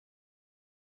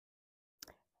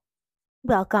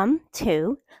Welcome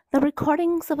to the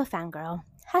recordings of a fangirl.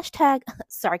 Hashtag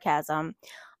sarcasm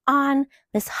on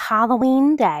this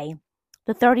Halloween day,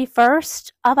 the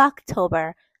 31st of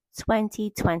October,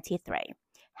 2023.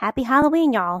 Happy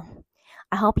Halloween, y'all.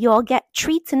 I hope you all get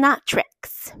treats and not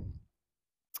tricks.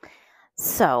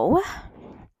 So,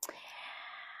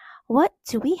 what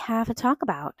do we have to talk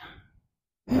about?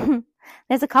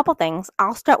 There's a couple things.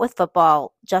 I'll start with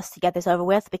football just to get this over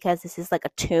with because this is like a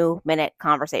 2-minute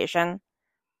conversation.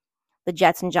 The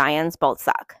Jets and Giants both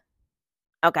suck.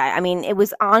 Okay, I mean, it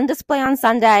was on display on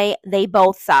Sunday. They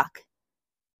both suck.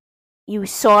 You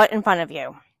saw it in front of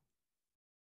you.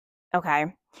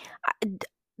 Okay.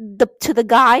 To the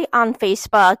guy on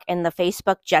Facebook in the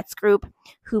Facebook Jets group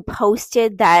who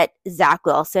posted that Zach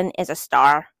Wilson is a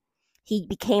star. He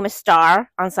became a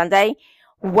star on Sunday.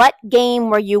 What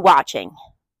game were you watching?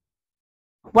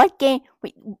 What game?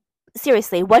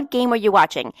 Seriously, what game are you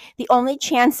watching? The only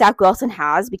chance Zach Wilson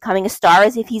has becoming a star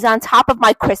is if he's on top of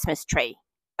my Christmas tree.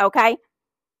 Okay?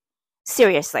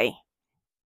 Seriously.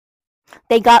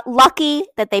 They got lucky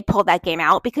that they pulled that game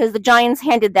out because the Giants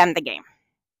handed them the game.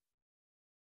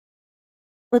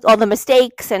 With all the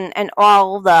mistakes and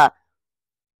all the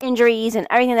injuries and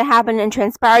everything that happened and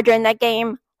transpired during that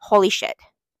game, holy shit.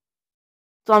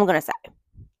 That's all I'm going to say.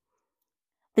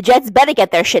 The Jets better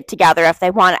get their shit together if they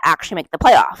want to actually make the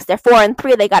playoffs. They're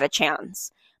 4-3, they got a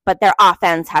chance. But their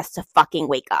offense has to fucking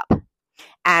wake up.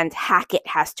 And Hackett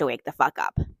has to wake the fuck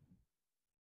up.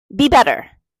 Be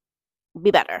better.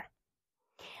 Be better.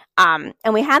 And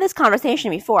we had this conversation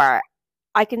before.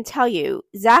 I can tell you,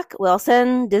 Zach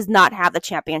Wilson does not have the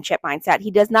championship mindset.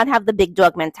 He does not have the big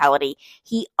dog mentality.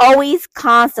 He always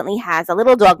constantly has a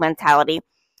little dog mentality.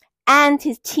 And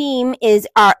his team and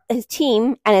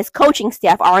his coaching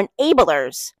staff are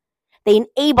enablers. They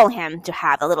enable him to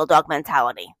have a little dog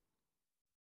mentality.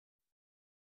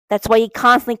 That's why he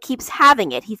constantly keeps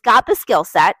having it. He's got the skill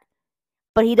set,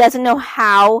 but he doesn't know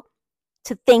how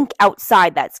to think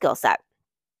outside that skill set.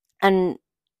 And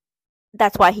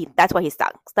that's why he stinks.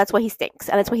 That's why he stinks.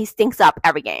 And that's why he stinks up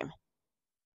every game.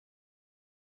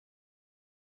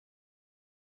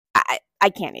 I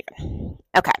can't even.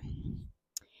 Okay.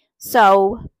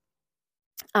 So,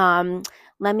 I'm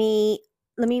going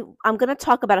to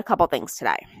talk about a couple things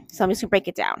today. So I'm just going to break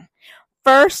it down.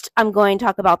 First, I'm going to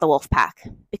talk about the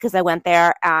Wolfpack because I went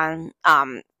there on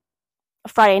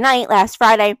Friday night, last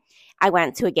Friday. I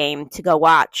went to a game to go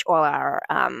watch all our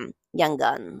young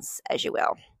guns, as you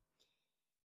will.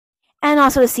 And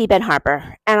also to see Ben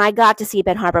Harper. And I got to see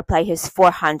Ben Harper play his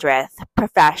 400th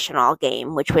professional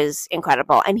game, which was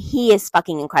incredible. And he is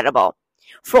fucking incredible.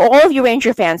 For all of you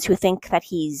Ranger fans who think that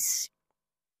he's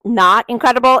not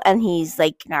incredible and he's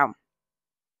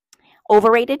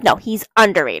overrated, no, he's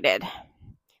underrated.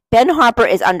 Ben Harper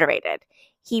is underrated.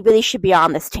 He really should be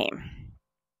on this team.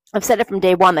 I've said it from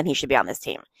day one that he should be on this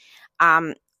team.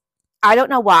 I don't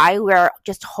know why we're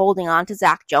just holding on to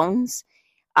Zach Jones.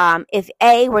 If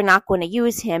A, we're not going to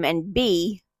use him, and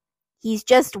B, he's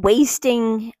just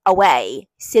wasting away,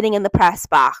 sitting in the press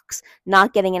box,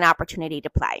 not getting an opportunity to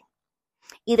play.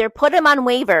 Either put him on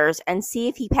waivers and see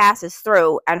if he passes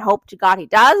through and hope to God he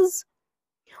does,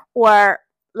 or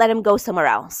let him go somewhere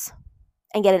else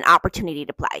and get an opportunity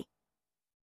to play.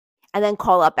 And then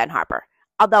call up Ben Harper.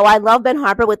 Although I love Ben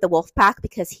Harper with the Wolfpack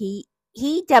because he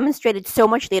demonstrated so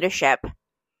much leadership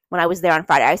when I was there on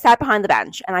Friday. I sat behind the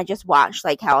bench and I just watched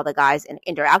how the guys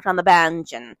interact on the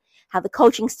bench and how the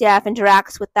coaching staff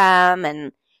interacts with them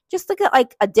and just look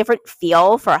at a different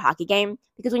feel for a hockey game.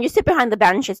 Because when you sit behind the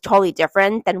bench, it's totally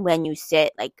different than when you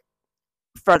sit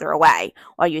further away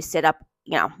or you sit up,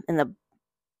 in the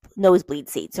nosebleed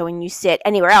seat. So when you sit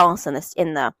anywhere else in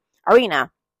the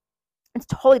arena, it's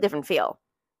a totally different feel.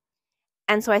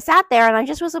 And so I sat there and I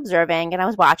just was observing and I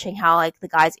was watching how the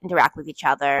guys interact with each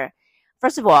other.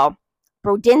 First of all,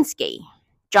 Johnny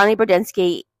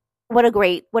Brodinski, what a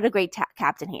great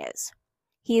captain he is.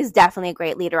 He is definitely a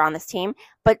great leader on this team.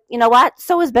 But you know what?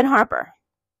 So is Ben Harper.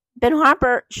 Ben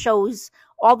Harper shows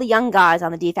all the young guys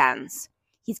on the defense.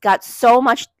 He's got so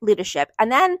much leadership.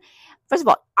 And then, first of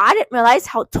all, I didn't realize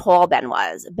how tall Ben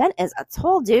was. Ben is a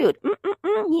tall dude.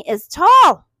 He is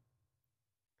tall.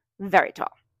 Very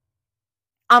tall.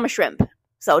 I'm a shrimp.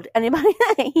 So anybody,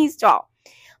 he's tall.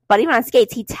 But even on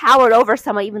skates, he towered over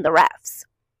even the refs.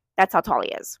 That's how tall he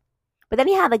is. But then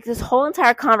he had this whole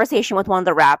entire conversation with one of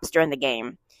the refs during the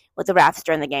game.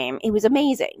 It was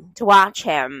amazing to watch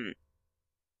him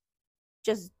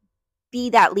just be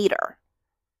that leader.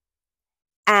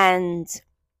 And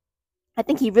I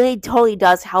think he really totally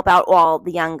does help out all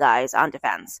the young guys on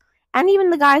defense. And even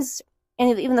the guys,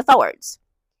 and even the forwards.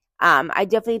 I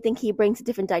definitely think he brings a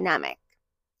different dynamic.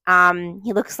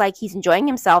 He looks like he's enjoying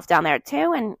himself down there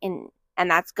too,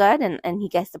 and that's good, and he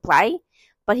gets to play,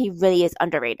 but he really is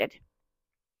underrated.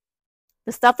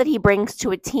 The stuff that he brings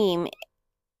to a team,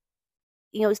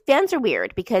 fans are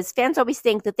weird because fans always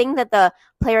think the thing that the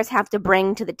players have to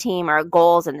bring to the team are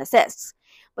goals and assists.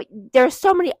 But there's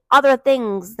so many other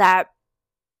things that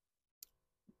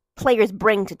players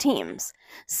bring to teams.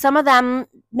 Some of them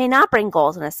may not bring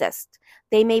goals and assists.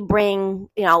 They may bring,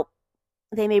 power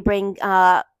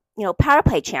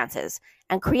play chances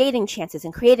and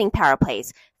creating power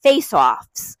plays,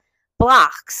 face-offs,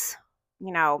 blocks,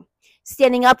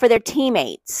 standing up for their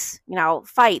teammates,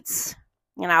 fights,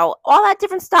 all that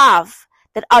different stuff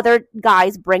that other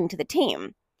guys bring to the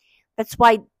team. That's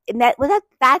why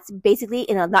that's basically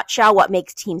in a nutshell what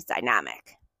makes teams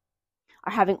dynamic.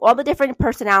 Are having all the different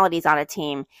personalities on a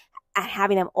team and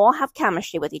having them all have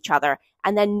chemistry with each other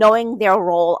and then knowing their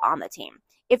role on the team.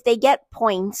 If they get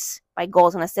points by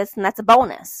goals and assists, then that's a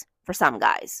bonus for some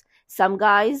guys. Some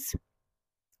guys,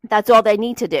 that's all they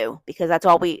need to do because that's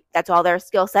all their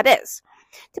skill set is,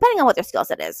 depending on what their skill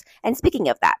set is. And speaking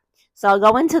of that, so I'll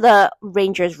go into the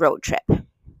Rangers road trip.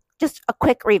 Just a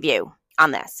quick review on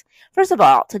this. First of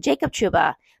all, to Jacob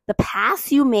Trouba, the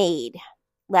pass you made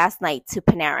last night to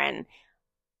Panarin,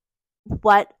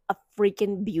 what a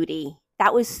freaking beauty.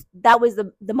 That was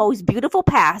the most beautiful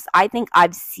pass I think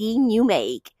I've seen you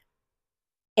make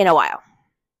in a while.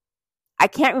 I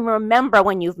can't remember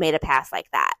when you've made a pass like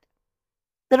that.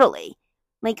 Literally.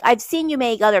 Like, I've seen you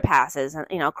make other passes,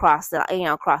 across the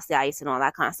ice and all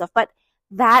that kind of stuff, but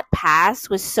that pass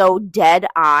was so dead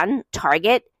on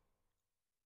target.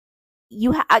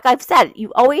 Like I've said,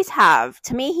 you always have.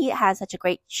 To me, he has such a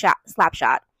great slap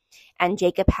shot. And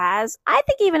Jacob has, I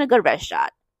think, even a good wrist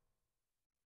shot.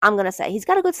 I'm going to say he's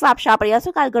got a good slap shot, but he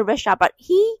also got a good wrist shot. But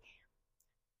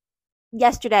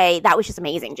yesterday, that was just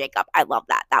amazing, Jacob. I love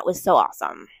that. That was so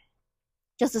awesome.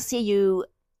 Just to see you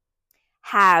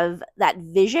have that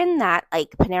vision that,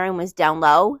 like, Panarin was down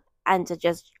low and to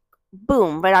just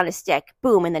boom, right on his stick,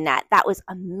 boom, in the net. That was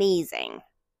amazing.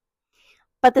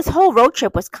 But this whole road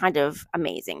trip was kind of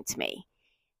amazing to me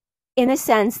in a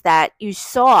sense that you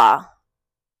saw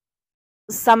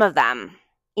some of them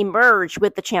emerge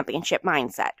with the championship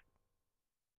mindset.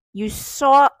 You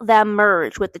saw them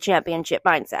merge with the championship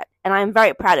mindset. And I'm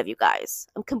very proud of you guys.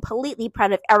 I'm completely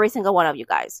proud of every single one of you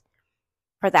guys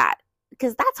for that.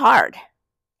 Because that's hard.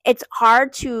 It's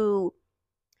hard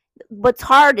what's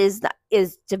hard is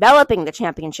developing the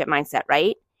championship mindset,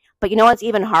 right? But you know what's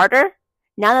even harder?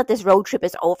 Now that this road trip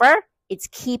is over, it's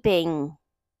keeping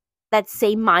that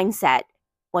same mindset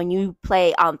when you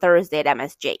play on Thursday at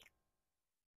MSG.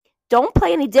 Don't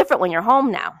play any different when you're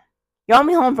home now. You're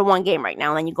only home for one game right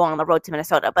now, and then you go on the road to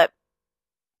Minnesota. But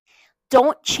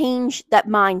don't change that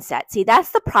mindset. See,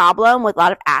 that's the problem with a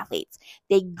lot of athletes.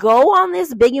 They go on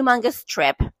this big, humongous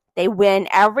trip. They win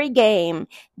every game.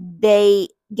 They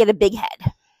get a big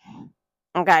head.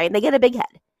 Okay? They get a big head.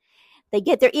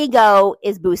 Their ego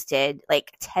is boosted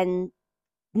like 10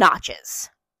 notches.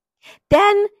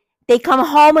 Then they come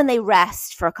home and they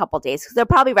rest for a couple days because they're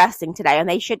probably resting today, and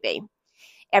they should be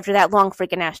after that long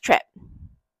freaking ass trip.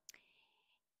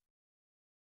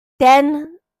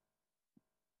 Then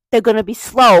they're going to be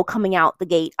slow coming out the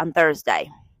gate on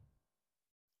Thursday.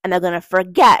 And they're going to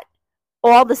forget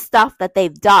all the stuff that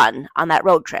they've done on that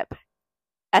road trip.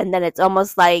 And then it's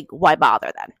almost like, why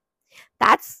bother then?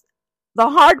 That's the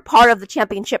hard part of the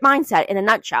championship mindset in a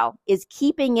nutshell, is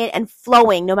keeping it and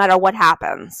flowing no matter what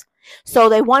happens. So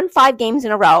they won 5 games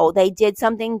in a row. They did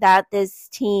something that this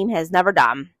team has never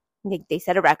done. They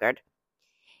set a record.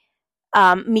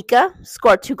 Mika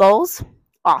scored 2 goals.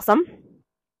 Awesome.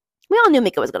 We all knew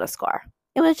Mika was going to score.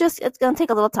 It's going to take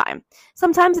a little time.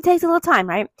 Sometimes it takes a little time,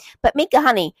 right? But Mika,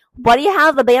 honey, what do you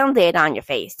have the Band-Aid on your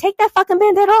face? Take that fucking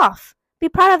Band-Aid off. Be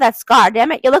proud of that scar,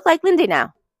 damn it. You look like Lindy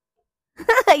now.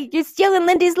 You're stealing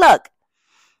Lindy's look.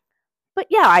 But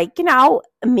yeah,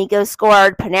 Mika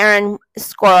scored. Panarin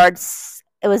scored.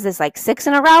 It was this like 6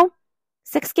 in a row?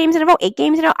 6 games in a row? 8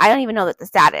 games in a row? I don't even know what the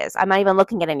stat is. I'm not even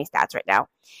looking at any stats right now.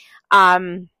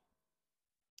 I'm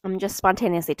just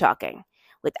spontaneously talking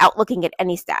without looking at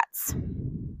any stats.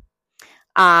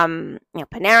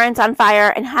 Panarin's on fire,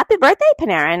 and happy birthday,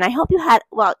 Panarin. I hope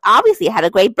obviously you had a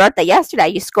great birthday yesterday.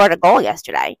 You scored a goal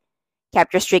yesterday.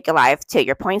 Kept your streak alive too,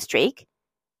 your point streak.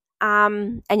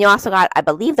 And you also got, I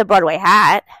believe, the Broadway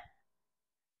hat.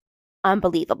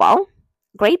 Unbelievable.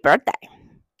 Great birthday.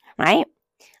 Right?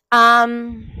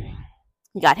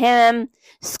 You got him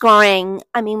scoring.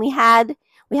 I mean, we had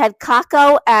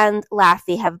Kako and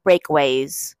Laffy have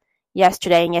breakaways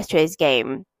yesterday in yesterday's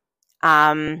game.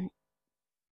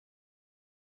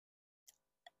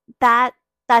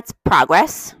 that's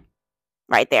progress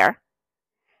right there.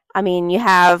 I mean, you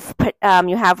have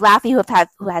Laffy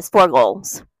who has 4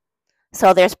 goals.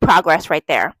 So there's progress right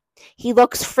there. He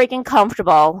looks freaking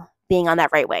comfortable being on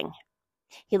that right wing.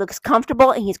 He looks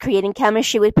comfortable and he's creating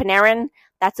chemistry with Panarin.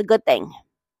 That's a good thing.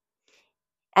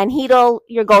 And Hedl,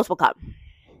 your goals will come.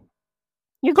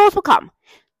 Your goals will come.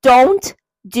 Don't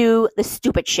do the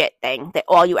stupid shit thing that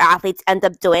all you athletes end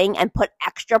up doing and put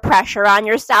extra pressure on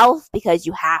yourself because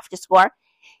you have to score.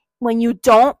 When you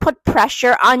don't put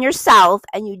pressure on yourself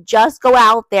and you just go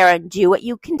out there and do what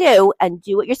you can do and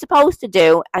do what you're supposed to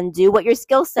do and do what your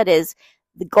skill set is,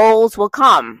 the goals will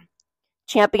come.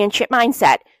 Championship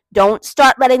mindset. Don't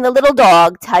start letting the little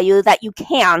dog tell you that you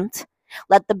can't.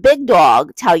 Let the big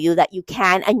dog tell you that you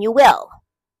can and you will.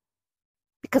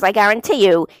 Because I guarantee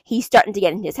you, he's starting to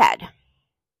get in his head.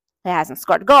 He hasn't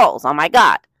scored goals. Oh my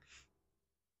God.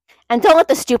 And don't let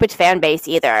the stupid fan base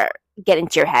either get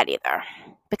into your head either.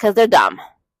 Because they're dumb.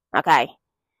 Okay?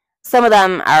 Some of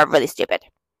them are really stupid.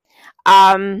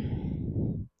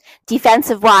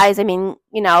 Defensive wise, I mean,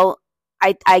 you know,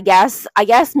 I guess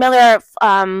Miller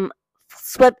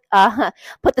put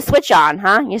the switch on,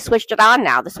 huh? You switched it on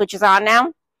now. The switch is on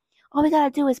now. All we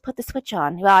gotta do is put the switch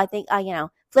on. Well, I think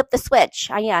flip the switch.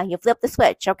 Yeah, you flip the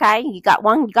switch. Okay, you got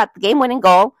the game-winning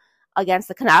goal against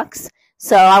the Canucks.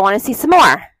 So I want to see some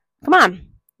more. Come on,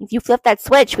 if you flip that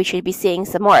switch, we should be seeing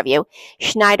some more of you.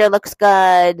 Schneider looks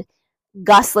good.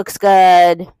 Gus looks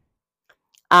good.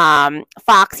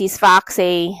 Foxy's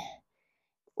foxy.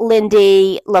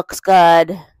 Lindy looks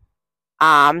good.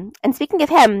 And speaking of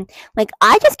him, like,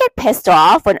 I just get pissed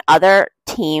off when other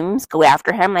teams go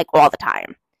after him, like, all the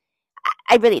time.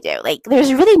 I really do. Like,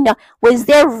 was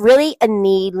there really a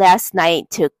need last night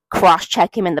to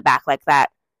cross-check him in the back like that?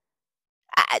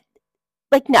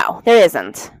 No, there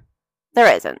isn't.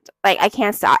 There isn't. Like, I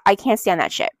can't stand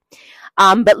that shit.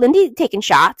 But Lindy taking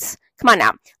shots. Come on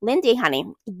now. Lindy, honey,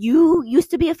 you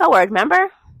used to be a forward,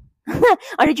 remember?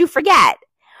 Or did you forget?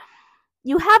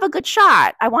 You have a good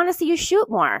shot. I want to see you shoot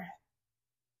more.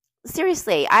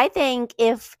 Seriously, I think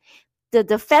if the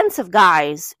defensive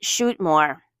guys shoot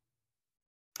more,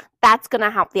 that's going to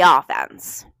help the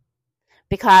offense.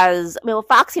 Because, I mean, well,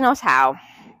 Foxy knows how.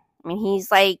 I mean,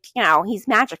 he's like, he's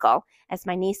magical, as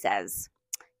my niece says.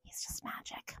 He's just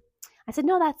magic. I said,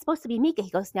 no, that's supposed to be Mika.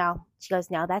 He goes, no. She goes,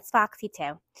 no, that's Foxy too.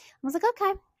 I was like,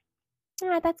 okay. All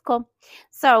right, that's cool.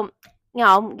 So,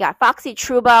 you got Foxy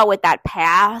Trouba with that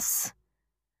pass.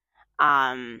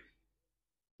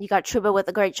 You got Trouba with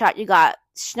a great shot. You got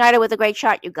Schneider with a great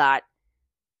shot. You got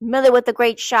Miller with a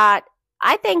great shot.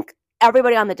 I think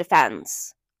everybody on the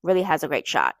defense really has a great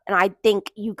shot. And I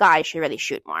think you guys should really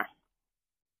shoot more.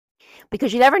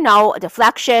 Because you never know, a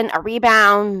deflection, a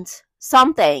rebound,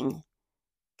 something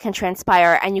can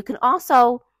transpire. And you can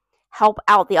also help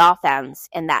out the offense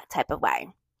in that type of way.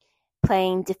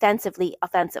 Playing defensively,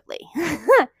 offensively.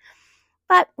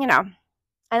 But, and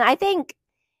I think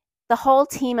the whole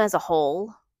team as a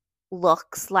whole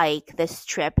looks like this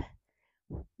trip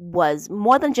was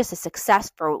more than just a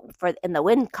success for in the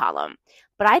win column.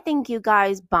 But I think you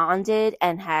guys bonded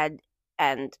and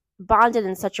bonded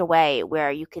in such a way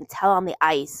where you can tell on the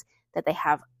ice that they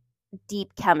have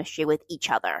deep chemistry with each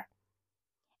other.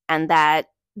 And that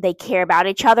they care about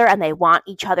each other and they want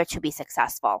each other to be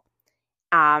successful.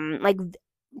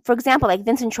 For example, like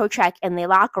Vincent Trocheck in the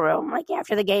locker room, like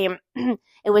after the game,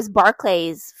 it was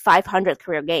Barclay's 500th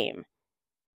career game.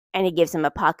 And he gives him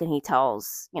a puck and he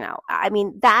tells,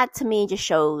 that to me just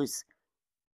shows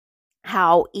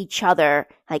how each other,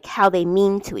 like how they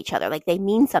mean to each other, like they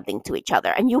mean something to each other.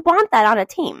 And you want that on a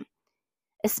team,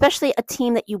 especially a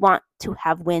team that you want to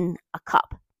have win a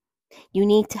cup. You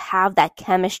need to have that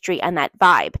chemistry and that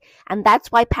vibe. And that's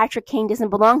why Patrick Kane doesn't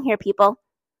belong here, people.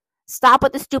 Stop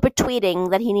with the stupid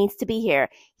tweeting that he needs to be here.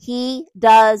 He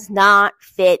does not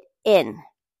fit in.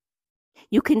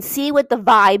 You can see what the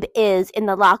vibe is in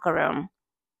the locker room.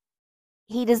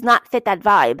 He does not fit that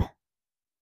vibe.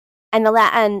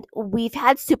 And we've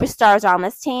had superstars on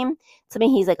this team. To me,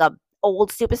 he's like a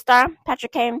old superstar,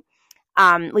 Patrick Kane.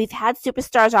 We've had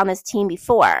superstars on this team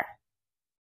before.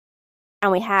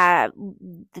 And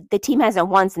the team hasn't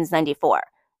won since 94.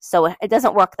 So it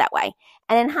doesn't work that way.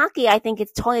 And in hockey, I think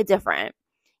it's totally different.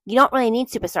 You don't really need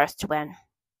superstars to win.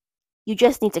 You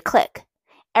just need to click.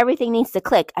 Everything needs to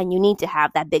click, and you need to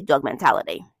have that big dog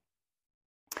mentality.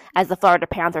 As the Florida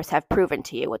Panthers have proven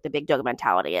to you what the big dog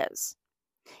mentality is.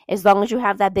 As long as you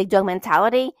have that big dog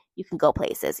mentality, you can go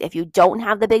places. If you don't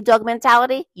have the big dog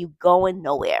mentality, you're going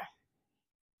nowhere.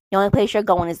 The only place you're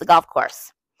going is the golf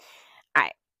course. All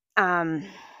right.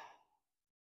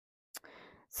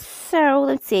 So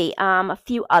let's see, a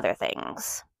few other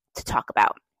things to talk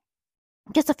about.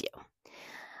 Just a few.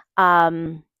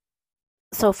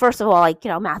 So first of all,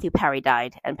 Matthew Perry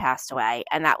died and passed away,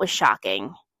 and that was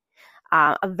shocking.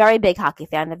 A very big hockey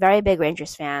fan, a very big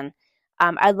Rangers fan.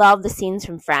 I love the scenes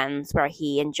from Friends where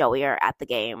he and Joey are at the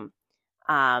game.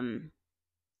 And,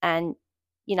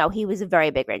 he was a very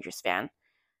big Rangers fan.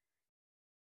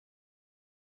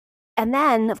 And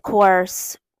then, of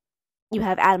course, you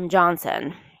have Adam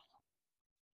Johnson.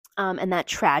 And that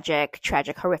tragic,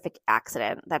 horrific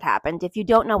accident that happened. If you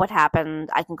don't know what happened,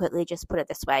 I can quickly just put it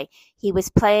this way. He was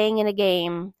playing in a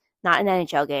game, not an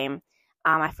NHL game.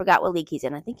 I forgot what league he's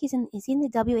in. I think is he in the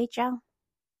WHL?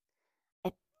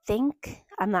 I think.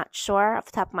 I'm not sure off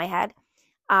the top of my head.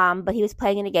 But he was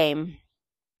playing in a game,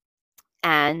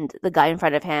 and the guy in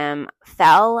front of him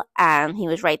fell, and he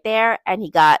was right there, and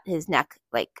he got his neck,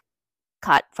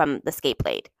 cut from the skate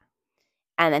blade.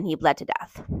 And then he bled to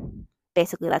death.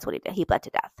 Basically, that's what he did. He bled to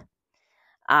death.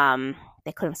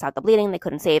 They couldn't stop the bleeding. They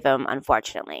couldn't save him,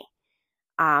 unfortunately.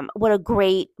 What a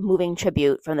great moving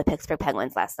tribute from the Pittsburgh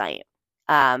Penguins last night.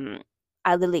 I'm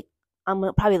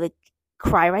gonna probably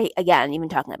cry right again, even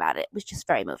talking about it. It was just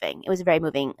very moving. It was a very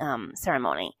moving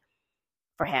ceremony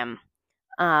for him.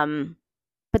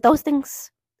 But those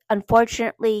things,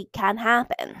 unfortunately, can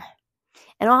happen.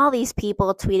 And all these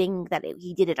people tweeting that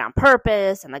he did it on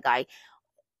purpose, and the guy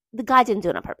didn't do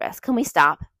it on purpose. Can we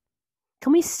stop?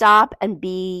 Can we stop and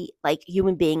be like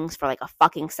human beings for a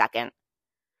fucking second?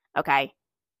 Okay?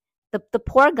 The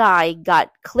poor guy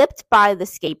got clipped by the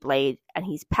skate blade, and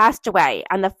he's passed away.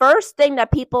 And the first thing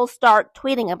that people start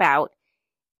tweeting about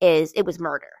is it was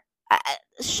murder.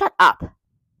 Shut up.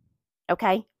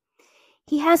 Okay?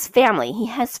 He has family. He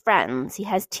has friends. He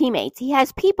has teammates. He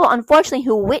has people, unfortunately,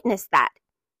 who witnessed that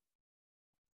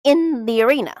in the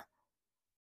arena.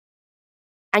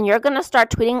 And you're going to start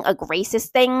tweeting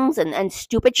racist things and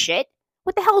stupid shit?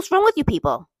 What the hell is wrong with you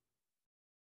people?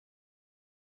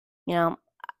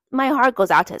 My heart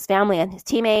goes out to his family and his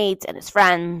teammates and his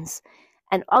friends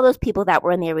and all those people that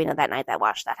were in the arena that night that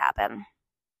watched that happen.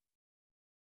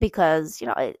 Because,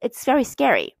 it's very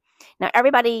scary. Now,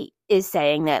 everybody is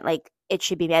saying that, it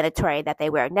should be mandatory that they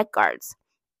wear neck guards.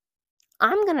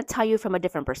 I'm going to tell you from a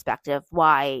different perspective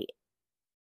why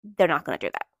they're not going to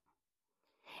do that.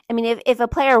 I mean, if a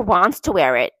player wants to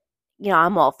wear it,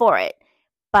 I'm all for it.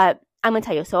 But I'm going to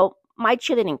tell you, so my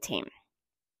cheerleading team,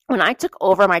 when I took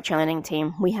over my cheerleading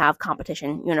team, we have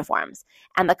competition uniforms.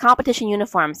 And the competition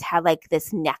uniforms had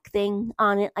this neck thing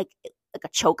on it, like a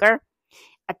choker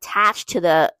attached to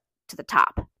the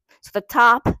top. So the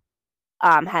top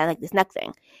had this neck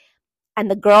thing. And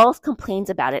the girls complained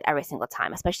about it every single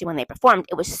time, especially when they performed.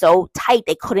 It was so tight,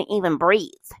 they couldn't even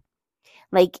breathe.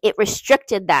 It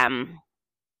restricted them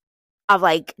of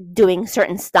doing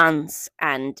certain stunts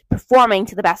and performing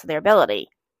to the best of their ability,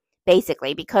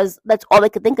 basically, because that's all they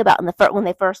could think about when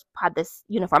they first had this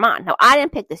uniform on. Now, I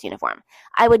didn't pick this uniform.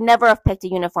 I would never have picked a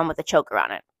uniform with a choker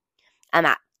on it, and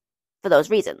that for those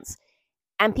reasons.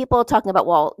 And people are talking about,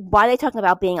 well, why are they talking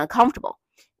about being uncomfortable?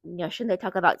 Shouldn't they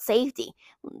talk about safety?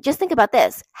 Just think about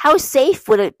this. How safe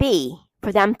would it be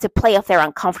for them to play if they're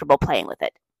uncomfortable playing with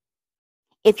it?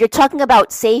 If you're talking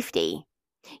about safety,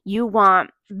 you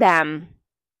want them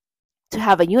to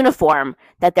have a uniform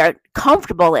that they're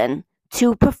comfortable in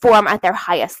to perform at their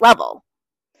highest level.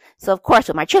 So, of course,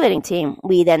 with my cheerleading team,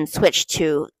 we then switched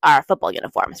to our football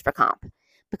uniforms for comp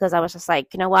because I was just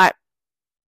like, you know what?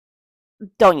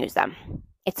 Don't use them.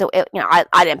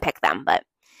 I didn't pick them, but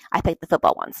I picked the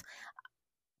football ones.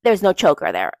 There's no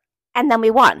choker there. And then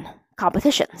we won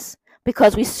competitions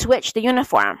because we switched the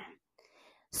uniform.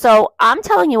 So I'm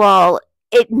telling you all,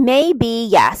 it may be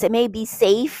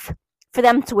safe for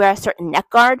them to wear a certain neck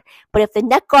guard, but if the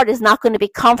neck guard is not going to be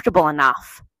comfortable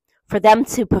enough for them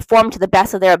to perform to the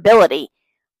best of their ability,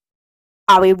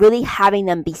 are we really having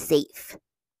them be safe?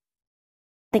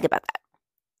 Think about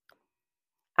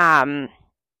that.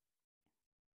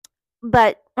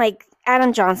 But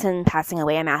Adam Johnson passing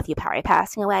away and Matthew Perry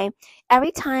passing away,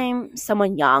 every time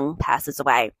someone young passes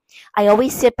away, I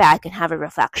always sit back and have a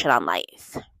reflection on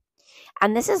life.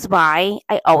 And this is why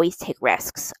I always take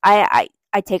risks. I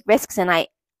take risks and I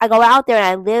go out there and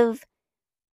I live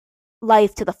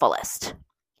life to the fullest.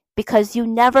 Because you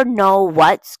never know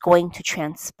what's going to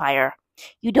transpire.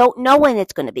 You don't know when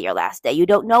it's going to be your last day. You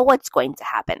don't know what's going to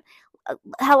happen.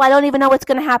 Hell, I don't even know what's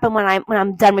going to happen when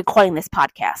I'm done recording this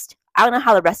podcast. I don't know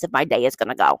how the rest of my day is going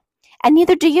to go. And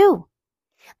neither do you.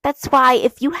 That's why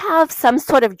if you have some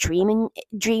sort of dream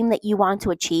that you want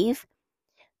to achieve,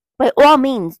 by all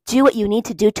means, do what you need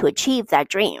to do to achieve that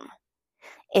dream.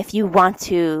 If you want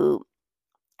to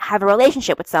have a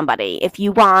relationship with somebody, if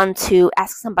you want to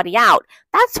ask somebody out.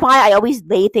 That's why I always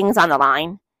lay things on the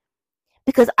line.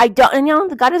 Because I don't,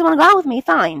 the guy doesn't want to go out with me,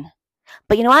 fine.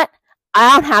 But you know what?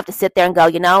 I don't have to sit there and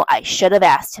go, I should have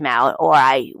asked him out, or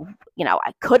I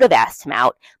could have asked him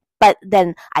out, but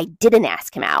then I didn't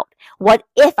ask him out. What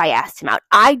if I asked him out?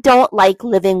 I don't like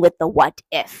living with the what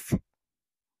if.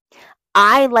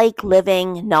 I like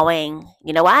living knowing,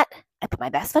 you know what? I put my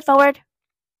best foot forward.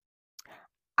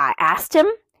 I asked him.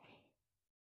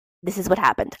 This is what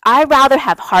happened. I'd rather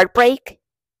have heartbreak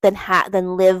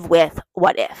than live with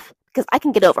what if, because I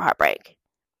can get over heartbreak.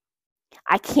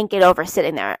 I can't get over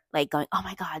sitting there like going, oh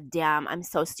my God, damn, I'm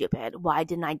so stupid. Why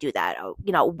didn't I do that? Oh,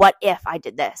 what if I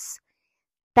did this?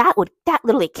 That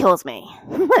literally kills me.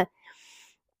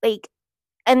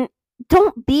 And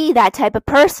don't be that type of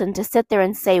person to sit there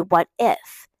and say, what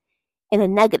if, in a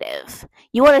negative.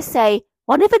 You want to say,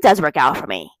 what if it does work out for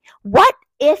me? What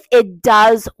if it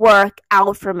does work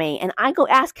out for me and I go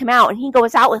ask him out and he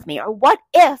goes out with me? Or what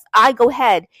if I go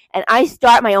ahead and I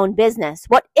start my own business?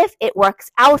 What if it works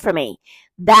out for me?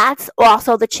 That's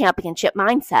also the championship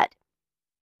mindset.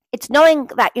 It's knowing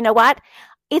that,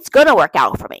 it's going to work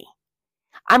out for me.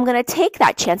 I'm going to take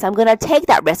that chance. I'm going to take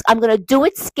that risk. I'm going to do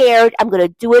it scared. I'm going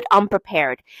to do it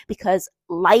unprepared, because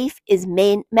life is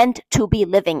meant to be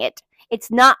living it.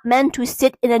 It's not meant to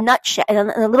sit in a nutshell, in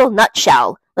a little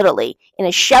nutshell, literally, in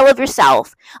a shell of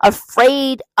yourself,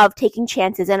 afraid of taking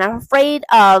chances and afraid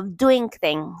of doing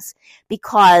things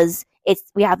because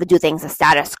we have to do things the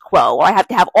status quo, or I have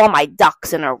to have all my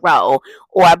ducks in a row,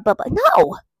 or blah, blah.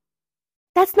 No,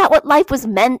 that's not what life was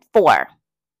meant for.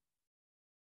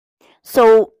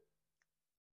 So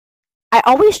I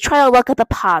always try to look at the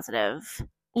positive,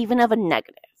 even of a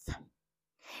negative.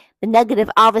 The negative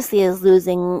obviously is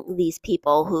losing these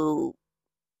people who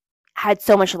had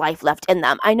so much life left in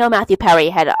them. I know Matthew Perry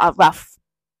had rough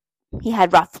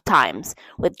times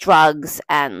with drugs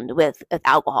and with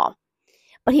alcohol.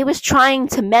 But he was trying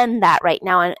to mend that right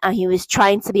now, and he was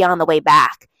trying to be on the way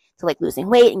back to like losing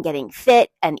weight and getting fit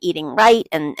and eating right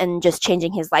and just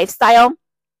changing his lifestyle.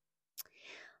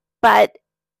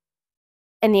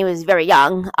 And he was very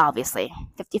young, obviously.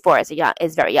 54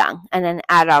 is very young. And then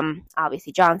Adam,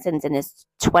 obviously, Johnson's in his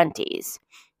 20s.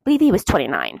 I believe he was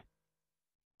 29.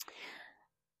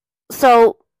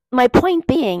 So my point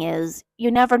being is, you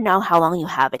never know how long you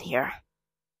have it here.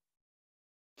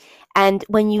 And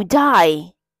when you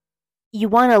die, you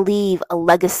want to leave a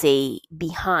legacy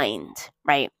behind,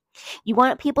 right? You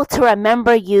want people to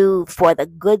remember you for the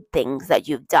good things that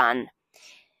you've done.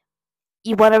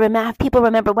 You want to have people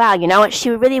remember, wow, she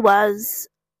really was,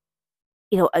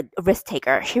 a risk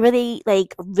taker. She really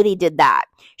did that.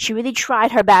 She really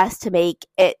tried her best to make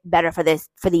it better for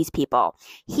these people.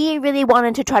 He really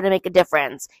wanted to try to make a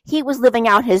difference. He was living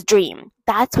out his dream.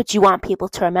 That's what you want people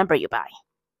to remember you by.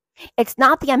 It's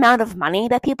not the amount of money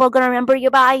that people are going to remember you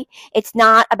by. It's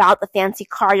not about the fancy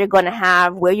car you're going to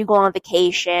have, where you go on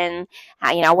vacation,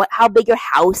 how big your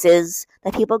house is,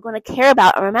 that people are going to care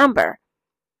about and remember.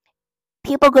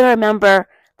 People are going to remember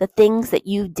the things that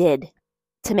you did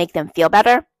to make them feel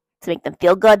better, to make them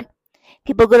feel good.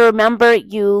 People are going to remember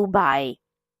you by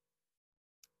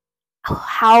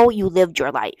how you lived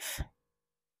your life.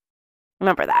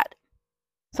 Remember that.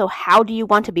 So how do you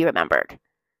want to be remembered?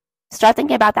 Start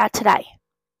thinking about that today.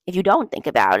 If you don't think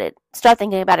about it, start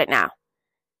thinking about it now.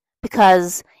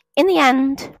 Because in the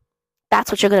end, that's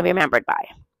what you're going to be remembered by.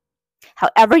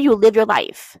 However you live your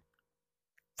life,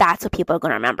 that's what people are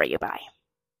going to remember you by.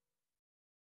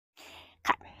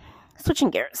 Okay,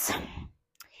 switching gears.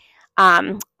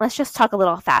 Let's just talk a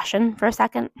little fashion for a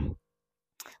second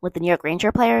with the New York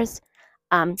Ranger players.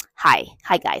 Hi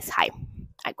guys, hi.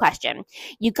 Question.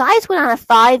 You guys went on a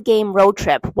 5-game road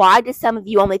trip. Why did some of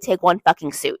you only take one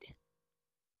fucking suit?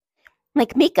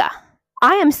 Like Mika.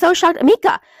 I am so shocked.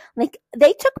 Mika. Like,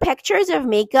 they took pictures of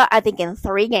Mika, I think, in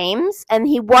 3 games, and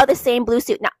he wore the same blue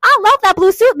suit. Now, I love that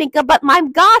blue suit, Mika, but my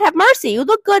God, have mercy. You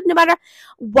look good no matter.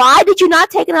 Why did you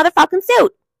not take another fucking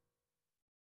suit?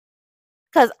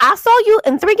 Because I saw you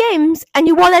in 3 games, and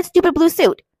you wore that stupid blue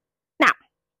suit. Now,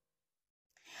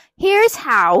 here's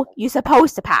how you're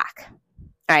supposed to pack.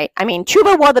 Right? I mean,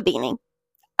 Chuba wore the beanie.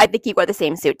 I think he wore the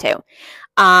same suit too.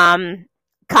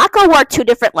 Kako wore 2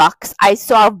 different looks. I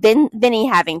saw Vinny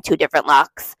having 2 different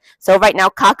looks. So right now,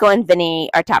 Kako and Vinny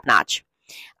are top notch.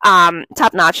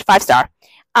 Top notch, 5-star.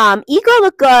 Igor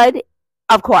looked good,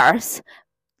 of course.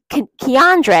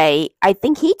 Keandre, I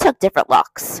think he took different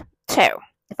looks too,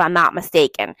 if I'm not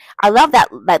mistaken. I love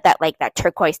that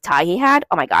turquoise tie he had.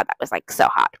 Oh my God, that was like so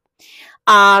hot.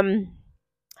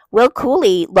 Will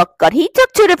Cooley looked good. He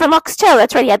took 2 different looks too.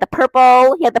 That's right. He had the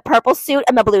purple suit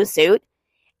and the blue suit,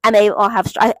 and they all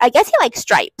have. I guess he likes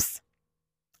stripes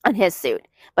on his suit,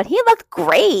 but he looked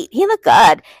great. He looked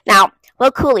good. Now,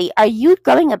 Will Cooley, are you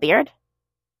growing a beard?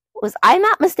 Was I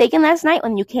not mistaken last night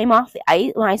when you came off the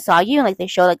ice, when I saw you and like they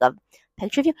showed like a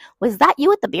picture of you? Was that you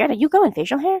with the beard? Are you growing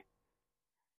facial hair?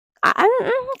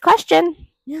 Question.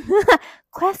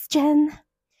 Question.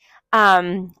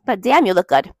 But damn, you look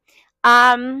good.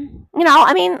 I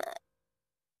mean,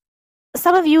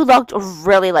 some of you looked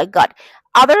really like good.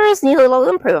 Others need a little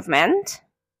improvement.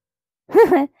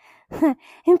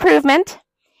 Improvement.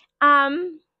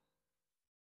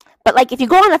 But like if you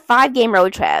go on a 5-game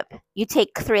road trip, you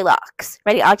take 3 looks.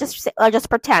 Ready? I'll just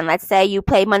pretend. Let's say you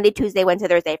play Monday, Tuesday, Wednesday,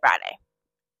 Thursday, Friday.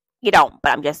 You don't,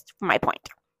 but I'm just for my point.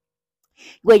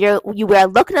 Where you wear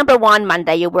look number 1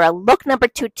 Monday, you wear look number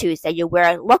 2 Tuesday, you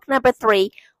wear look number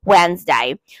 3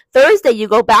 Wednesday. Thursday you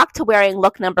go back to wearing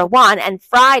look number 1, and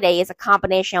Friday is a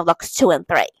combination of looks 2 and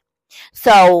 3.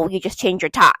 So you just change your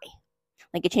tie.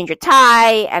 Like you change your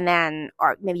tie, and then,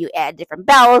 or maybe you add different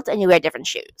belts and you wear different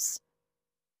shoes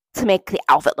to make the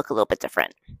outfit look a little bit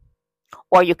different.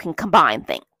 Or you can combine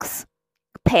things.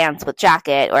 Pants with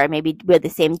jacket, or maybe wear the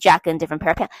same jacket and different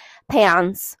pair of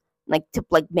pants, like to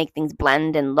like make things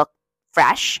blend and look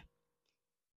fresh.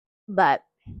 But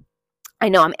I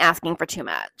know I'm asking for too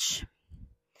much.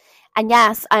 And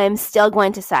yes, I am still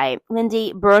going to say,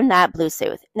 Lindy, burn that blue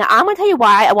suit. Now, I'm going to tell you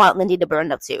why I want Lindy to burn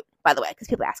that suit, by the way, because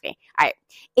people ask me. All right.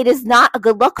 It is not a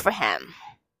good look for him.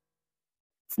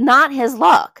 It's not his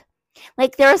look.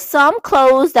 Like, there are some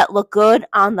clothes that look good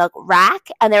on the rack,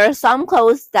 and there are some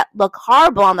clothes that look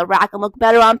horrible on the rack and look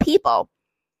better on people.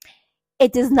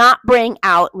 It does not bring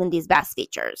out Lindy's best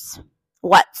features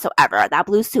whatsoever. That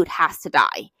blue suit has to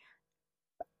die.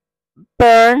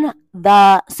 Burn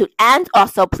the suit. And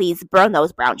also, please, burn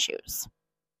those brown shoes.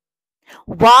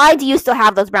 Why do you still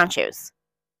have those brown shoes?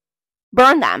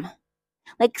 Burn them.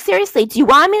 Like, seriously, do you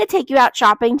want me to take you out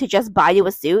shopping to just buy you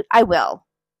a suit? I will.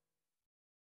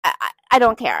 I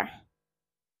don't care.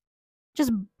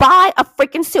 Just buy a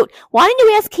freaking suit. Why didn't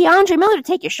you ask Keandre Miller to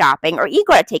take you shopping, or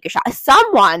Igor to take you shopping?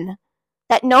 Someone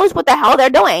that knows what the hell they're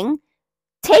doing,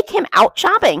 take him out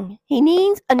shopping. He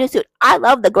needs a new suit. I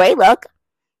love the gray look.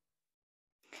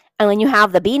 And when you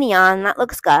have the beanie on, that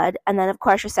looks good. And then, of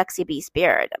course, your sexy beast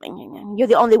beard. I mean, you're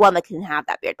the only one that can have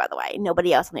that beard, by the way.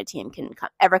 Nobody else on the team can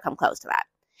ever come close to that.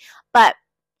 But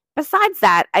besides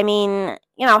that, I mean,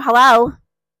 hello.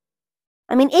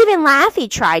 I mean, even Laffy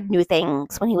tried new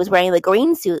things when he was wearing the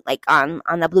green suit, like on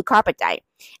the blue carpet day.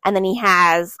 And then he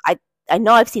has, I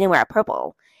know I've seen him wear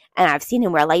purple, and I've seen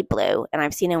him wear light blue, and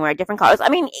I've seen him wear different colors. I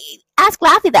mean, ask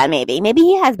Laffy that maybe. Maybe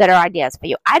he has better ideas for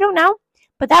you. I don't know.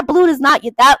 But that blue is not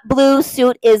you. That blue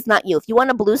suit is not you. If you want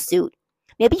a blue suit,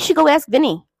 maybe you should go ask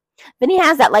Vinny. Vinny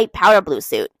has that light powder blue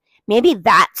suit. Maybe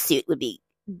that suit would be,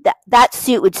 that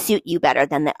suit would suit you better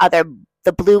than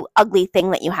the blue ugly thing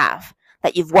that you have,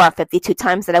 that you've worn 52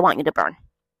 times that I want you to burn.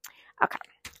 Okay.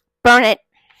 Burn it.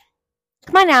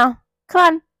 Come on now. Come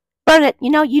on. Burn it. You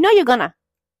know you're gonna.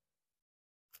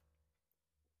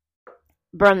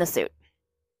 Burn the suit.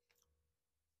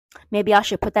 Maybe I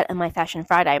should put that in my Fashion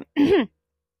Friday.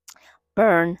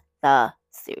 Burn the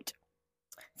suit.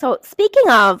 So speaking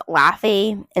of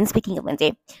Laffy and speaking of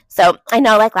Lindy, so I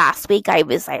know like last week I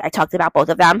talked about both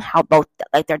of them, how both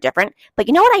like they're different. But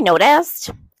you know what I noticed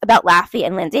about Laffy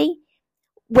and Lindy?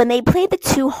 When they played the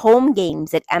 2 home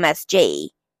games at MSG,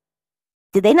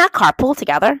 did they not carpool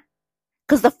together?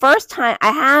 Because the first time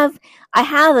I have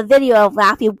a video of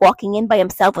Laffy walking in by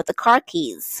himself with the car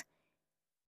keys.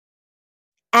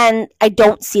 And I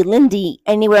don't see Lindy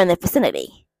anywhere in the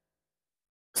vicinity.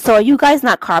 So are you guys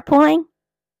not carpooling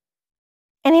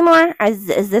anymore?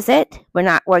 Is this it?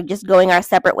 We're just going our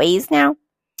separate ways now?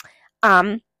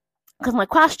 Because my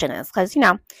question is,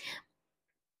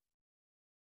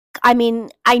 I mean,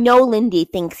 I know Lindy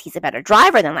thinks he's a better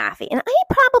driver than Laffy, and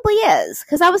he probably is,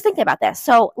 because I was thinking about this.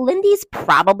 So Lindy's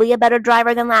probably a better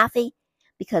driver than Laffy,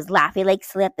 because Laffy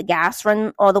likes to let the gas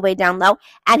run all the way down low,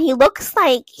 and he looks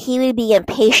like he would be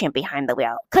impatient behind the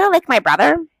wheel. Kind of like my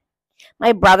brother.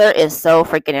 My brother is so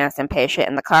freaking ass impatient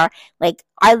in the car. Like,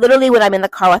 I literally, when I'm in the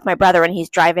car with my brother and he's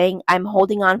driving, I'm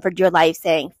holding on for dear life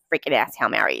saying, freaking ass Hail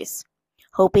Marys.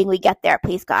 Hoping we get there.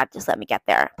 Please, God, just let me get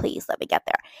there. Please, let me get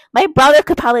there. My brother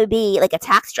could probably be like a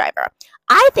taxi driver.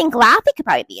 I think Laffy could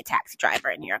probably be a taxi driver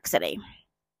in New York City.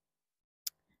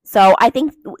 So I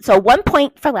think, 1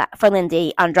 point for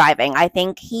Lindy on driving. I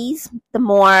think he's the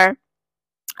more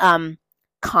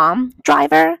calm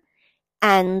driver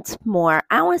and more,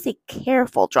 I don't want to say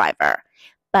careful driver,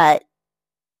 but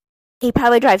He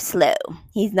probably drives slow.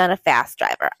 He's not a fast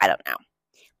driver. I don't know.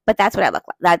 But that's what I look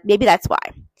like. Maybe that's why.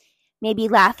 Maybe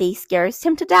Laffy scares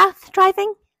him to death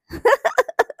driving.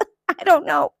 I don't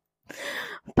know.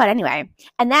 But anyway,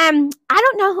 and then I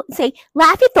don't know. Say,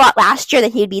 Laffy thought last year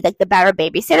that he'd be like the better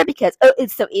babysitter because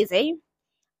it's so easy.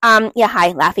 Yeah,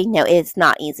 hi, Laffy. No, it's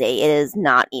not easy. It is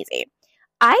not easy.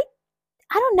 I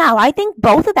don't know. I think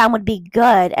both of them would be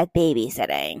good at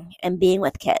babysitting and being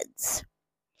with kids.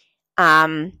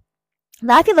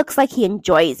 Laffy looks like he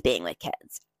enjoys being with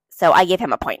kids, so I give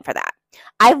him a point for that.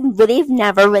 I've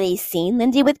never really seen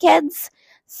Lindy with kids,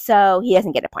 so he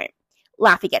doesn't get a point.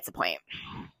 Laffy gets a point.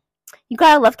 You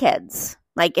gotta love kids.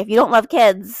 Like, if you don't love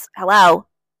kids, hello,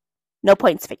 no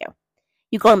points for you.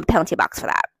 You go in the penalty box for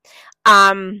that.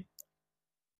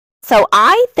 So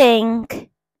I think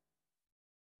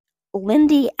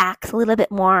Lindy acts a little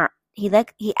bit more. He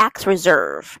acts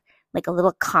reserved, like a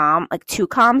little calm, like too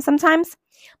calm sometimes.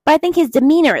 But I think his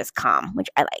demeanor is calm, which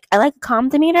I like. I like a calm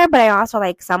demeanor, but I also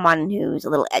like someone who's a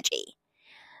little edgy.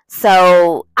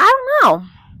 So I don't know.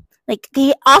 Like,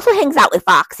 he also hangs out with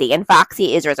Foxy, and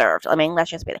Foxy is reserved. I mean,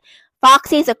 let's just be.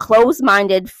 Foxy is a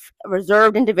closed-minded,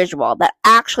 reserved individual that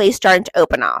actually is starting to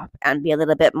open up and be a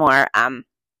little bit more,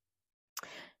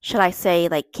 should I say,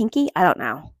 like, kinky? I don't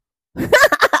know.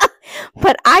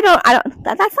 But I don't,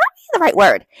 that's not the right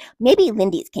word. Maybe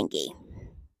Lindy's kinky.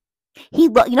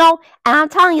 And I'm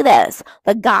telling you this,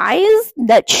 the guys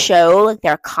that show like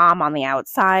they're calm on the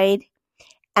outside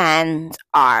and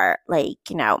are like,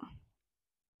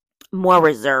 more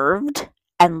reserved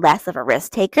and less of a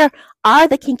risk taker are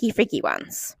the kinky freaky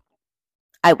ones,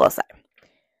 I will say.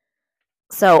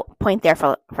 So point there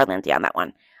for Lindy on that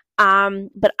one.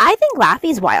 But I think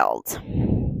Laffy's wild.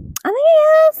 I think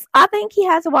he is. I think he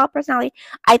has a wild personality.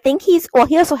 I think he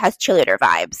also has cheerleader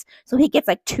vibes. So he gets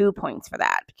like 2 points for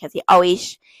that because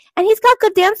and he's got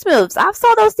good dance moves. I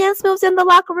saw those dance moves in the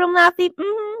locker room, Laffy.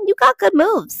 You got good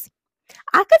moves.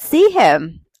 I could see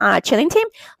him on a cheerleading team,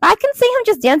 but I can see him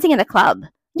just dancing in a club.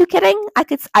 You kidding? I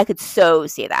could so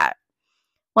see that.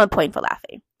 1 point for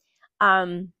Laffy.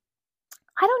 I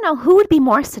don't know who would be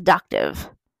more seductive.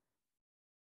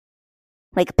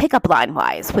 Like pickup line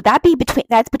wise, would that be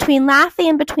between Laffy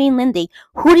and between Lindy?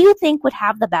 Who do you think would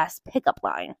have the best pickup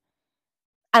line?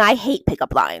 And I hate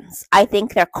pickup lines. I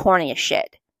think they're corny as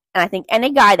shit. And I think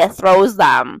any guy that throws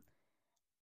them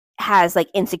has like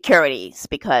insecurities,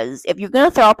 because if you're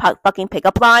gonna throw a fucking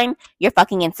pickup line, you're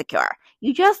fucking insecure.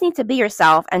 You just need to be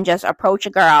yourself and just approach a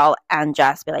girl and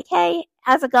just be like, hey,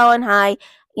 how's it going? Hi,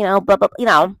 blah blah,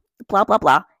 blah blah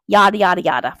blah, yada yada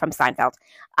yada from Seinfeld.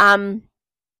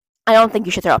 I don't think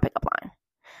you should throw a pickup line.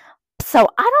 So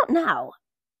I don't know.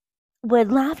 Would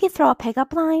Laffy throw a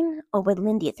pickup line or would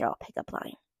Lindy throw a pickup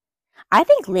line? I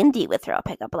think Lindy would throw a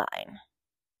pickup line.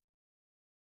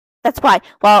 That's why.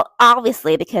 Well,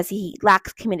 obviously because he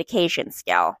lacks communication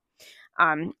skill.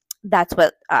 That's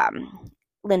what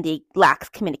Lindy lacks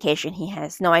communication. He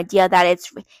has no idea that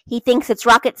he thinks it's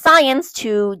rocket science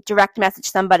to direct message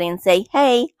somebody and say,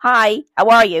 hey, hi, how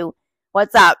are you?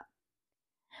 What's up?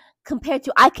 Compared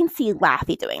to, I can see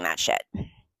Laffy doing that shit.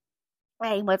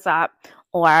 Hey, what's up?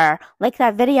 Or like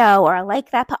that video, or like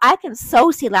that. I can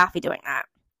so see Laffy doing that.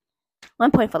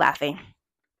 1 point for Laffy.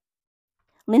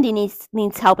 Lindy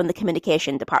needs help in the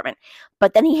communication department.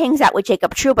 But then he hangs out with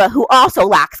Jacob Trouba, who also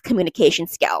lacks communication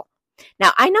skill.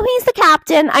 Now, I know he's the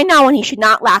captain. I know, and he should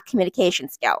not lack communication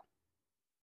skill.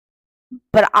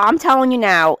 But I'm telling you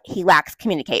now, he lacks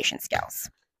communication skills.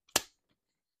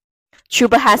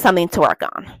 Trouba has something to work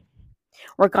on.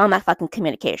 Work on that fucking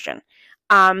communication.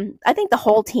 I think the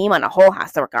whole team on a whole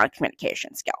has to work on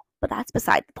communication skill. But that's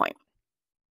beside the point.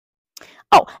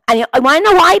 Oh, and I want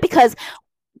to know why? Because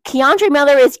Keandre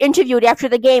Miller is interviewed after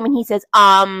the game and he says,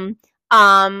 10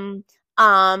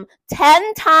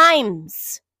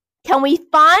 times. Can we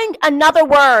find another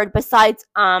word besides,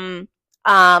 my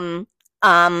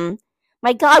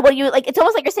God, what are you, like, it's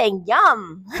almost like you're saying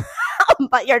yum,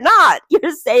 but you're not.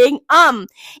 You're saying,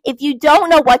 if you don't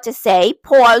know what to say,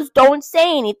 pause, don't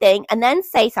say anything, and then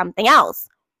say something else.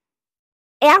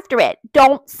 After it,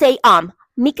 don't say,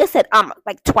 Mika said,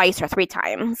 like twice or 3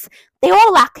 times. They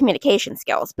all lack communication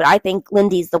skills, but I think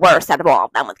Lindy's the worst out of all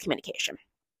of them with communication.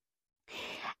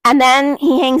 And then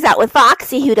he hangs out with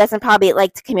Foxy, who doesn't probably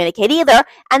like to communicate either,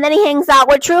 and then he hangs out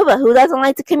with Trouba, who doesn't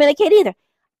like to communicate either.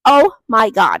 Oh my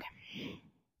God.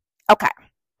 Okay.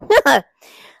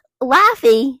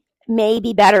 Laffy may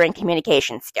be better in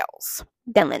communication skills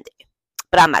than Lindy,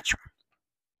 but I'm not sure.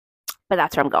 But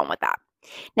that's where I'm going with that.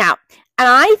 Now, and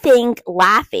I think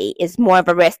Laffy is more of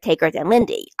a risk taker than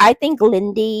Lindy. I think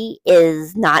Lindy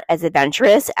is not as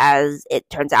adventurous as it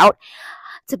turns out.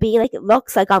 to be like it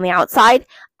looks like on the outside.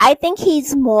 I think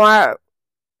he's more,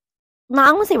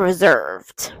 not want to say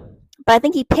reserved, but I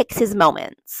think he picks his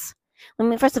moments. I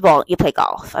mean, first of all, you play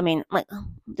golf. I mean, like,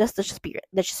 let's just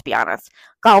be honest.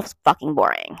 Golf's fucking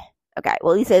boring. Okay,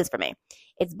 well, at least it is for me.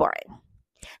 It's boring.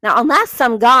 Now, unless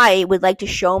some guy would like to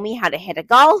show me how to hit a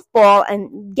golf ball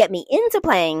and get me into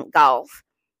playing golf,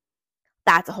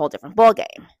 that's a whole different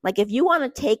ballgame. Like, if you want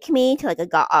to take me to like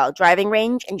a driving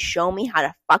range and show me how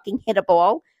to fucking hit a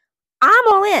ball, I'm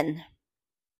all in.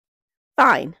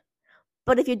 Fine.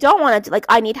 But if you don't want to, like,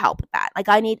 I need help with that. Like,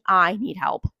 I need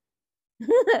help.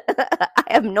 I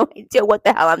have no idea what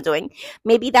the hell I'm doing.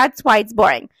 Maybe that's why it's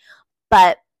boring.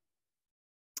 But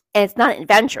it's not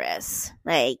adventurous.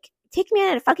 Like, take me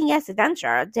on a fucking ass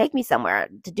adventure. Take me somewhere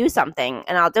to do something,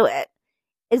 and I'll do it.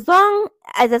 As long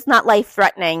as it's not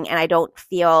life-threatening and I don't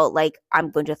feel like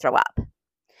I'm going to throw up.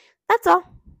 That's all.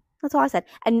 That's all I said.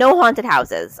 And no haunted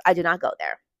houses. I do not go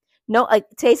there. No, like,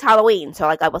 today's Halloween, so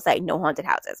like I will say, no haunted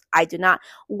houses. I do not.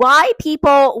 Why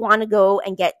people want to go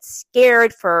and get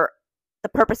scared for the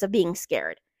purpose of being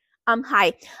scared?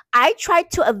 Hi. I try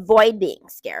to avoid being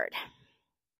scared.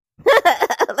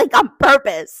 Like, on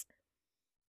purpose.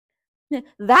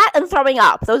 That and throwing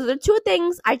up. Those are the two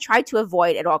things I try to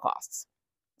avoid at all costs.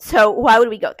 So why would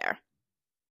we go there?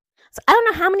 So I don't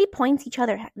know how many points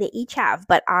they each have,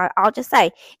 but I'll just say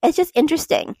it's just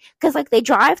interesting because like they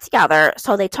drive together,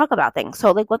 so they talk about things.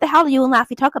 So like, what the hell do you and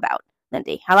Laffy talk about,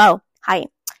 Lindy? Hello, hi,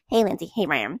 hey Lindy, hey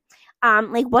Ryan.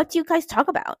 Like, what do you guys talk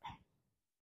about?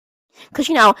 Because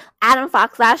Adam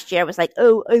Fox last year was like,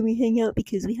 oh, we hang out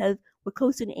because we're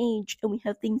close in age and we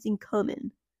have things in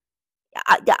common.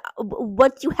 Yeah.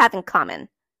 What do you have in common?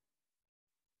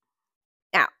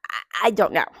 Now, I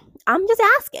don't know. I'm just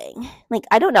asking. Like,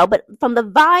 I don't know, but from the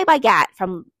vibe I get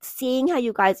from seeing how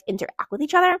you guys interact with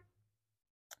each other,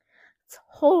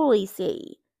 totally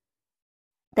see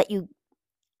that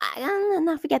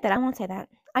no, forget that. I won't say that.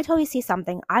 I totally see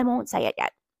something. I won't say it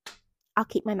yet. I'll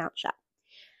keep my mouth shut.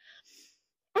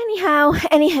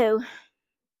 Anywho.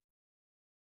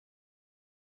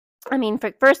 I mean,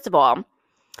 first of all,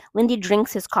 Lindy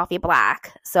drinks his coffee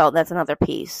black, so that's another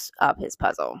piece of his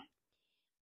puzzle.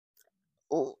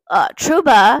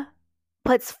 Truba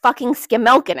puts fucking skim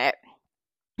milk in it.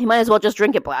 He might as well just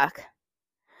drink it black.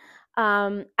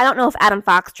 I don't know if Adam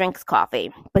Fox drinks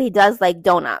coffee, but he does like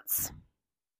donuts.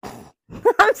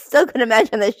 I'm still gonna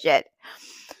mention this shit.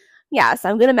 Yes,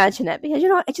 I'm gonna mention it because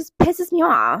it just pisses me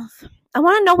off. I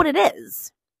want to know what it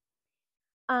is.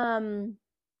 Laffy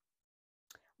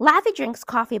drinks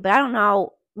coffee, but I don't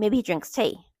know. Maybe he drinks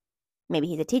tea. Maybe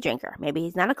he's a tea drinker. Maybe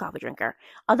he's not a coffee drinker.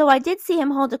 Although I did see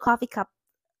him hold a coffee cup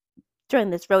during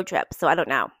this road trip, so I don't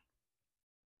know.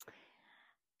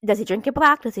 Does he drink it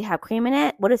black? Does he have cream in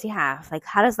it? What does he have? Like,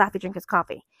 how does Laffy drink his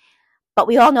coffee? But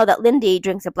we all know that Lindy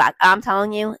drinks it black. I'm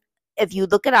telling you, if you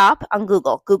look it up on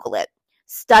Google it.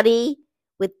 Studies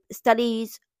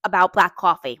about black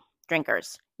coffee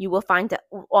drinkers. You will find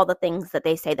all the things that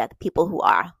they say that the people who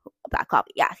are black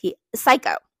coffee. Yeah,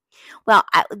 psycho. Well,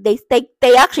 they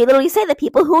actually literally say that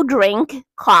people who drink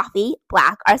coffee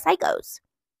black are psychos.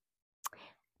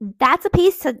 That's a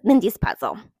piece of Lindy's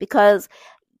puzzle because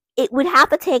it would have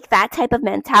to take that type of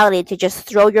mentality to just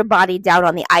throw your body down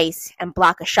on the ice and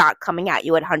block a shot coming at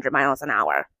you at 100 miles an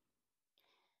hour.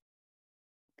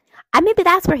 And maybe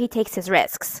that's where he takes his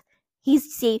risks.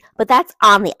 But that's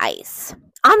on the ice.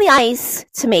 On the ice,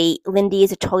 to me, Lindy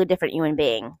is a totally different human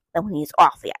being than when he's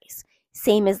off the ice.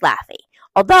 Same as Laffy.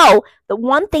 Although, the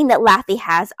one thing that Laffy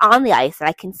has on the ice that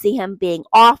I can see him being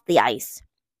off the ice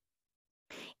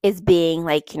is being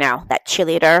like, that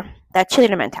cheerleader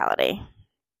mentality.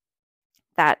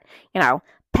 That,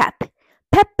 pep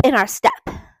in our step.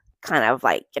 Kind of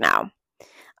like,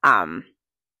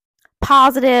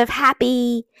 positive,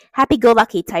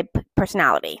 happy-go-lucky type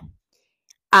personality.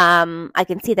 I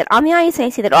can see that on the ice and I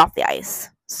see that off the ice.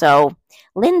 So,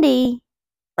 Lindy,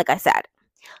 like I said,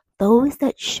 those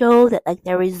that show that like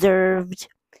they're reserved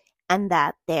and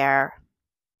that they're,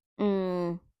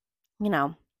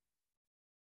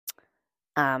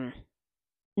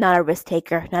 not a risk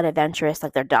taker, not adventurous,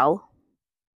 like they're dull,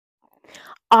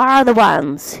 are the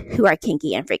ones who are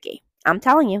kinky and freaky. I'm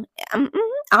telling you.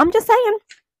 I'm just saying.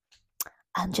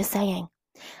 All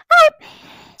right.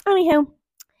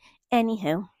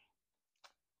 Anywho.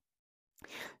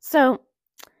 So,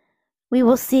 we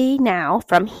will see now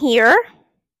from here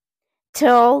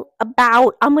till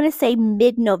about, I'm going to say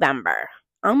mid-November.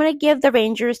 I'm going to give the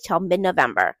Rangers till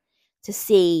mid-November to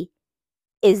see,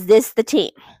 is this the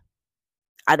team?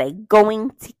 Are they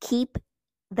going to keep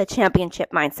the championship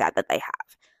mindset that they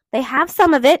have? They have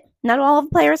some of it. Not all of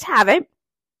the players have it.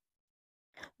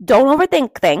 Don't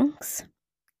overthink things.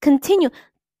 Continue.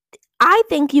 I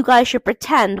think you guys should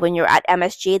pretend when you're at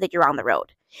MSG that you're on the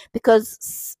road.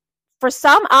 Because for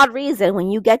some odd reason, when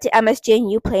you get to MSG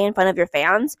and you play in front of your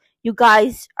fans, you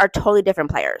guys are totally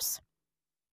different players.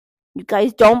 You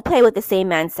guys don't play with the same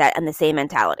mindset and the same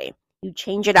mentality. You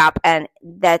change it up, and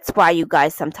that's why you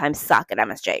guys sometimes suck at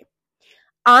MSG.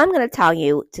 I'm going to tell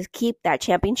you to keep that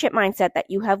championship mindset that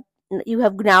you have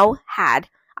now had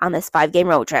on this 5-game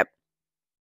road trip.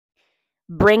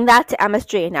 Bring that to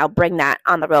MSG, and now bring that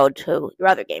on the road to your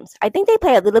other games. I think they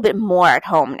play a little bit more at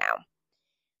home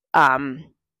now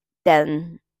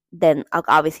than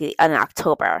obviously in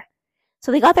October.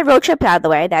 So they got their road trip out of the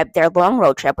way, their long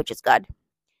road trip, which is good.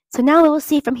 So now we'll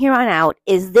see from here on out,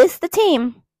 is this the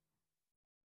team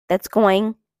that's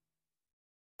going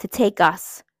to take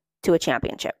us to a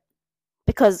championship?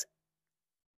 Because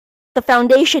the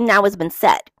foundation now has been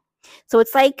set. So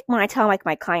it's like when I tell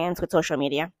my clients with social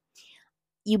media,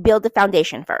 you build the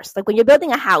foundation first. Like when you're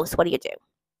building a house, what do?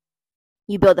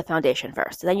 You build the foundation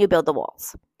first, then you build the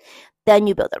walls, then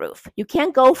you build the roof. You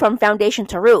can't go from foundation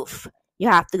to roof. You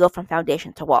have to go from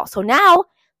foundation to wall. So now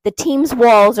the team's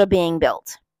walls are being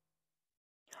built.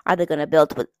 Are they going to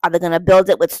build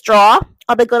it with straw?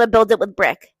 Are they going to build it with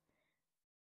brick?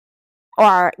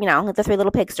 Or, the Three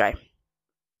Little Pigs story.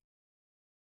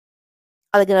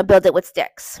 Are they going to build it with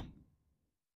sticks?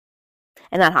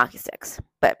 And not hockey sticks,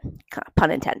 but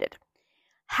pun intended.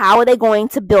 How are they going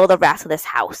to build the rest of this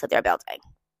house that they're building?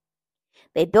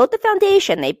 They built the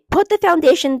foundation. They put the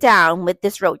foundation down with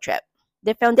this road trip.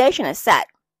 The foundation is set.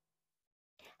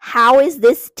 How is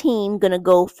this team going to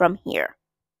go from here?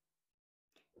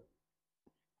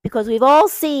 Because we've all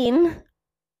seen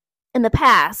in the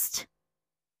past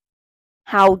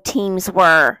how teams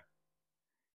were,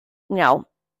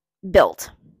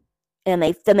 built. And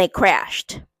then they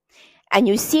crashed. And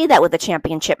you see that with the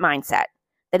championship mindset.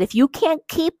 That if you can't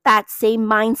keep that same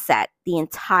mindset the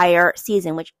entire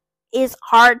season, which is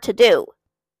hard to do,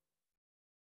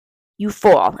 you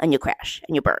fall and you crash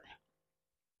and you burn.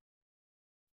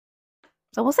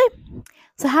 So we'll see.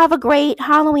 So have a great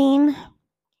Halloween.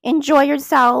 Enjoy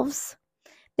yourselves.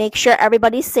 Make sure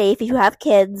everybody's safe if you have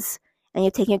kids and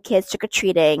you're taking your kids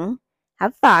trick-or-treating.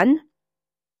 Have fun.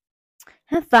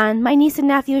 Have fun. My niece and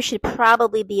nephew should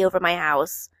probably be over my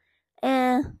house.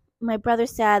 My brother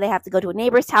said they have to go to a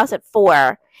neighbor's house at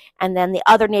 4, and then the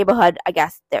other neighborhood, I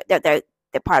guess they're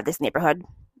part of this neighborhood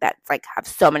that's like have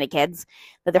so many kids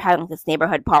that they're having this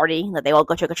neighborhood party that they all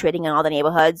go trick-or-treating in all the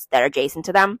neighborhoods that are adjacent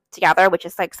to them together, which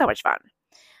is like so much fun.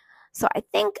 So I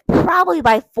think probably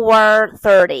by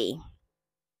 4:30,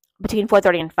 between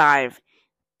 4:30 and 5,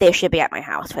 they should be at my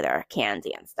house for their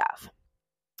candy and stuff.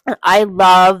 And I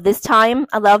love this time.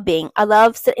 I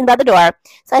love sitting by the door.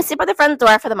 So I sit by the front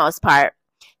door for the most part,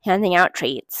 handing out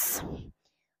treats.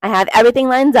 I have everything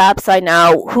lined up so I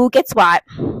know who gets what.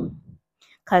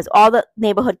 Because all the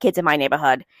neighborhood kids in my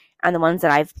neighborhood and the ones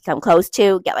that I've become close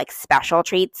to get like special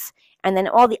treats. And then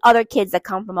all the other kids that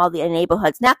come from all the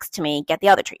neighborhoods next to me get the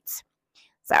other treats.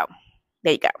 So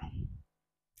there you go.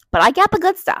 But I get the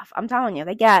good stuff. I'm telling you,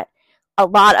 they get a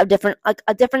lot of different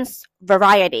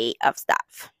variety of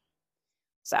stuff.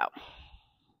 So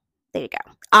there you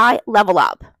go. I level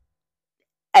up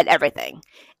at everything.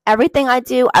 Everything I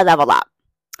do, I level up.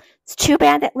 It's too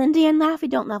bad that Lindy and Laffy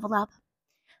don't level up.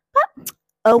 But,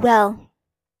 oh well.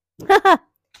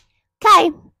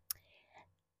 Okay.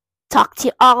 Talk to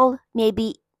you all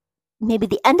maybe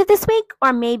the end of this week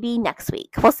or maybe next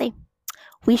week. We'll see.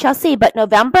 We shall see. But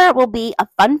November will be a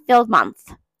fun-filled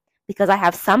month because I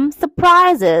have some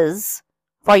surprises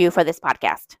for you for this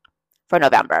podcast for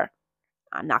November.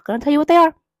 I'm not going to tell you what they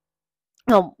are.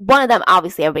 No, one of them,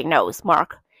 obviously, everybody knows.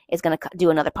 Mark is going to do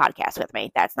another podcast with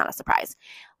me. That's not a surprise.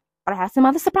 But I have some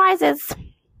other surprises.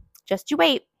 Just you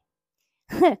wait.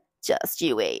 Just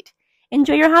you wait.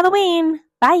 Enjoy your Halloween.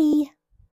 Bye.